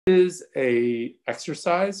Is a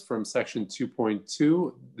exercise from section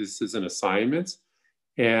 2.2. This is an assignment.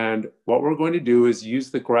 And what we're going to do is use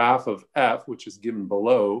the graph of f, which is given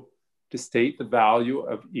below, to state the value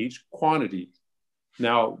of each quantity.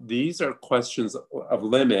 Now, these are questions of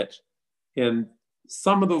limit, and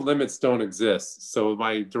some of the limits don't exist. So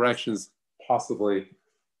my directions possibly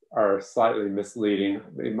are slightly misleading.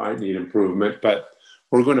 They might need improvement, but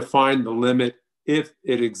we're going to find the limit if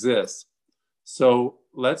it exists. So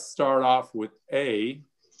let's start off with A.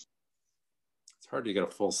 It's hard to get a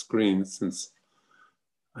full screen since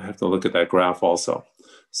I have to look at that graph also.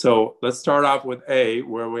 So let's start off with A,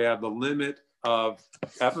 where we have the limit of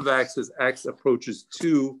f of x as x approaches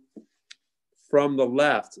 2 from the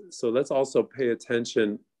left. So let's also pay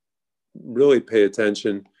attention, really pay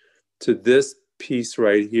attention to this piece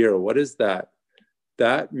right here. What is that?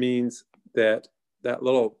 That means that that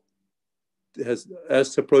little has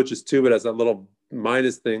s approaches 2, but has that little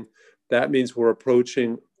minus thing. That means we're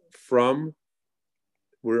approaching from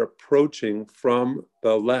the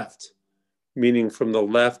left, meaning from the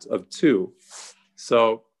left of 2.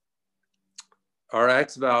 So our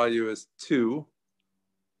x value is 2,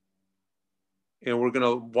 and we're going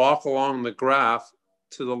to walk along the graph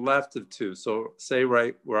to the left of 2. So say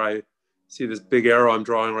right where I see this big arrow I'm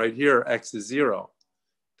drawing right here, x is 0.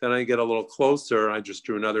 Then I get a little closer, and I just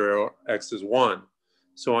drew another arrow, x is 1.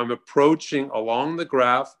 So I'm approaching along the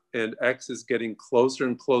graph, and x is getting closer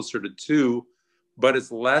and closer to 2, but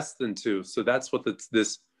it's less than 2. So that's what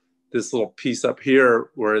this little piece up here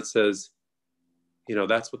where it says, you know,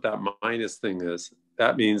 that's what that minus thing is.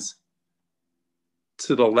 That means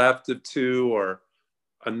to the left of 2, or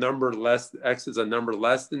a number less, x is a number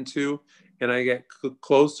less than 2, and I get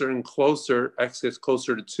closer and closer, x gets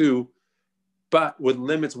closer to 2, but with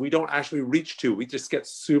limits, we don't actually reach 2. We just get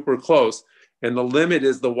super close. And the limit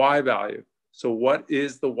is the y value. So what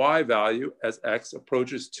is the y value as x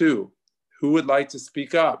approaches 2? Who would like to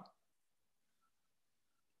speak up?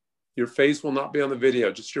 Your face will not be on the video,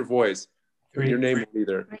 just your voice. 3. Your name will be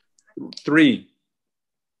there. 3.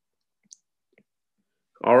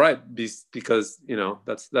 All right, because, you know,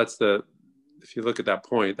 that's the, if you look at that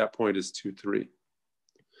point is 2, 3.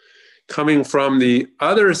 Coming from the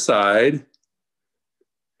other side,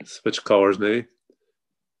 switch colors maybe.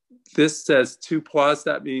 This says 2 plus,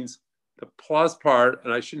 that means the plus part,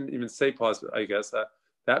 and I shouldn't even say plus, but I guess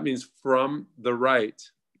that means from the right.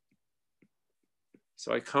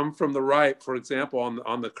 So I come from the right, for example,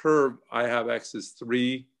 on the curve, I have x is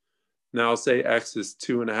 3. Now say x is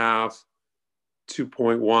 2.5,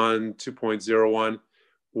 2.1, 2.01.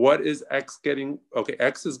 What is x getting? Okay,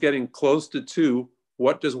 x is getting close to 2.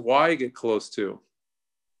 What does y get close to?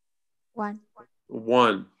 1.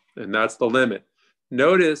 1, and that's the limit.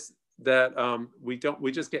 Notice that we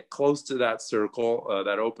just get close to that circle,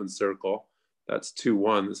 that open circle. That's 2,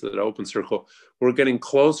 1. This is an open circle. We're getting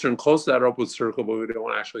closer and closer to that open circle, but we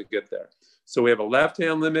don't actually get there. So we have a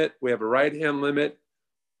left-hand limit. We have a right-hand limit.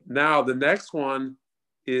 Now the next one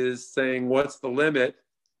is saying, what's the limit?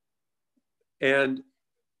 And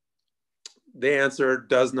the answer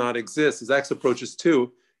does not exist. As x approaches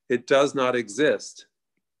 2, it does not exist.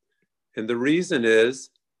 And the reason is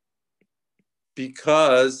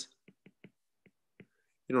because,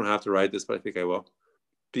 you don't have to write this, but I think I will.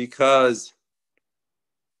 Because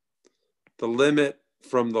the limit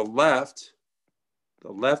from the left,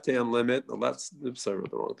 the left-hand limit, oops, I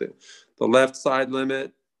wrote the wrong thing. The left side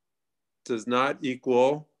limit does not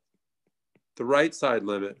equal the right side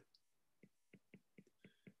limit.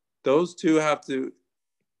 Those two have to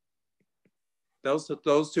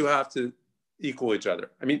equal each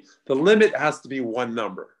other. I mean, the limit has to be one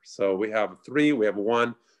number. So we have 3, we have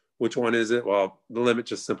 1. Which one is it? Well, the limit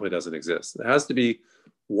just simply doesn't exist. It has to be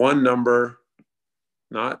one number,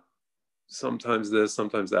 not sometimes this,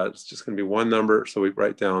 sometimes that. It's just going to be one number. So we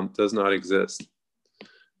write down does not exist.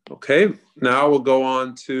 Okay, now we'll go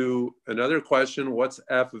on to another question. What's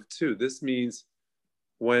f of 2? This means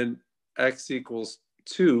when x equals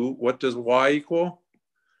 2, what does y equal?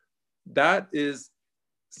 That is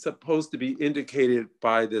supposed to be indicated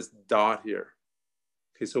by this dot here.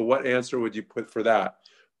 Okay, so what answer would you put for that?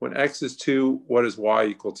 When x is 2, what is y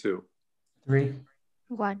equal to? 3.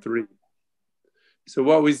 1. 3. So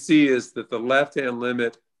what we see is that the left-hand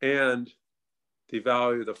limit and the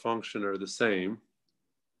value of the function are the same.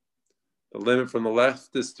 The limit from the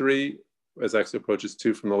left is 3. As x approaches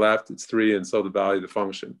 2 from the left, it's 3, and so the value of the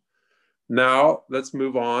function. Now, let's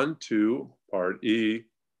move on to part E.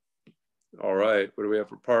 All right, what do we have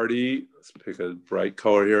for part E? Let's pick a bright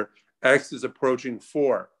color here. X is approaching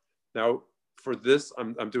 4. Now, for this,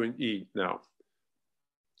 I'm doing E now.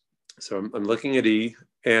 So I'm looking at E,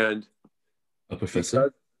 and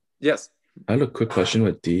Professor, yes. I had a quick question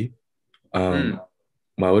with D. Hmm.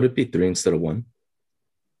 Why would it be 3 instead of 1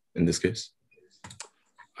 in this case?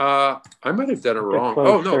 I might have done it wrong.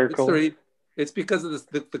 Oh, no, it's 3. It's because of this,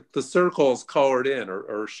 the circles colored in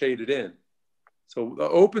or shaded in. So the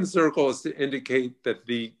open circle is to indicate that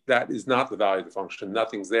that is not the value of the function.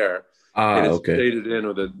 Nothing's there. And it's Okay. shaded in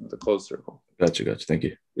with the closed circle. Gotcha. Thank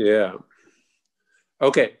you. Yeah.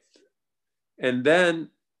 Okay. And then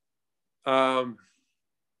the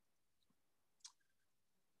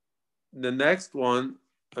next one,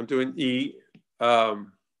 I'm doing E.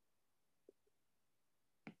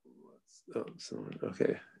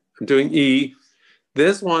 Okay. I'm doing E.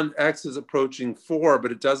 This one, X is approaching 4,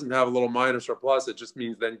 but it doesn't have a little minus or plus. It just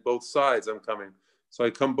means then both sides I'm coming. So I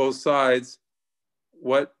come both sides.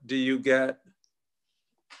 What do you get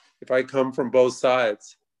if I come from both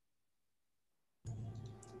sides?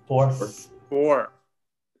 4. 4.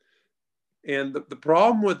 And the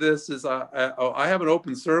problem with this is I have an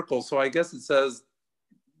open circle, so I guess it says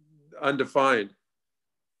undefined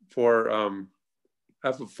for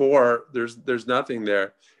f of 4. There's nothing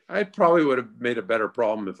there. I probably would have made a better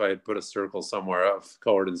problem if I had put a circle somewhere of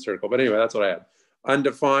colored in circle. But anyway, that's what I had.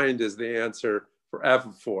 Undefined is the answer for f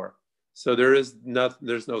of 4. So there's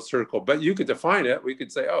no circle, but you could define it. We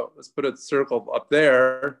could say, oh, let's put a circle up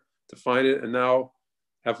there, define it, and now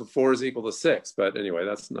f of 4 is equal to 6. But anyway,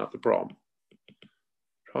 that's not the problem.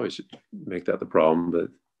 Probably should make that the problem, but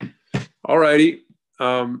all righty.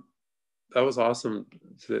 That was awesome.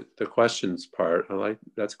 The questions part,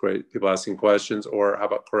 that's great. People asking questions, or how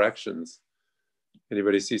about corrections?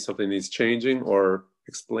 Anybody see something needs changing or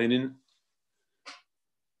explaining?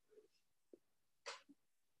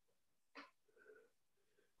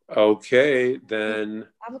 Okay, then.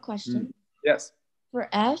 I have a question. Yes. For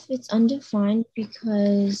F, it's undefined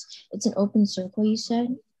because it's an open circle, you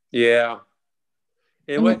said? Yeah.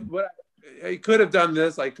 And what I could have done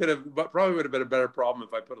this, but probably would have been a better problem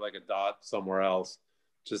if I put like a dot somewhere else,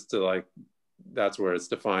 just to that's where it's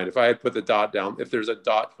defined. If I had put the dot down, if there's a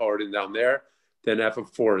dot colored in down there, then f of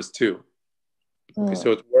 4 is 2. Okay,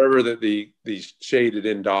 so it's wherever the shaded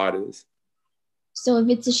in dot is. So if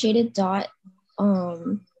it's a shaded dot,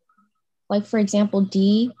 like for example,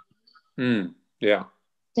 D, yeah,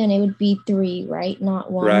 then it would be 3, right?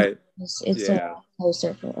 Not 1. Right. It's a closed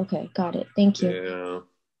circle. Okay, got it. Thank you. Yeah.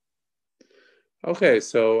 Okay,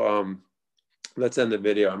 so let's end the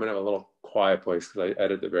video. I'm gonna have a little quiet place because I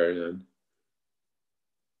edit the very end.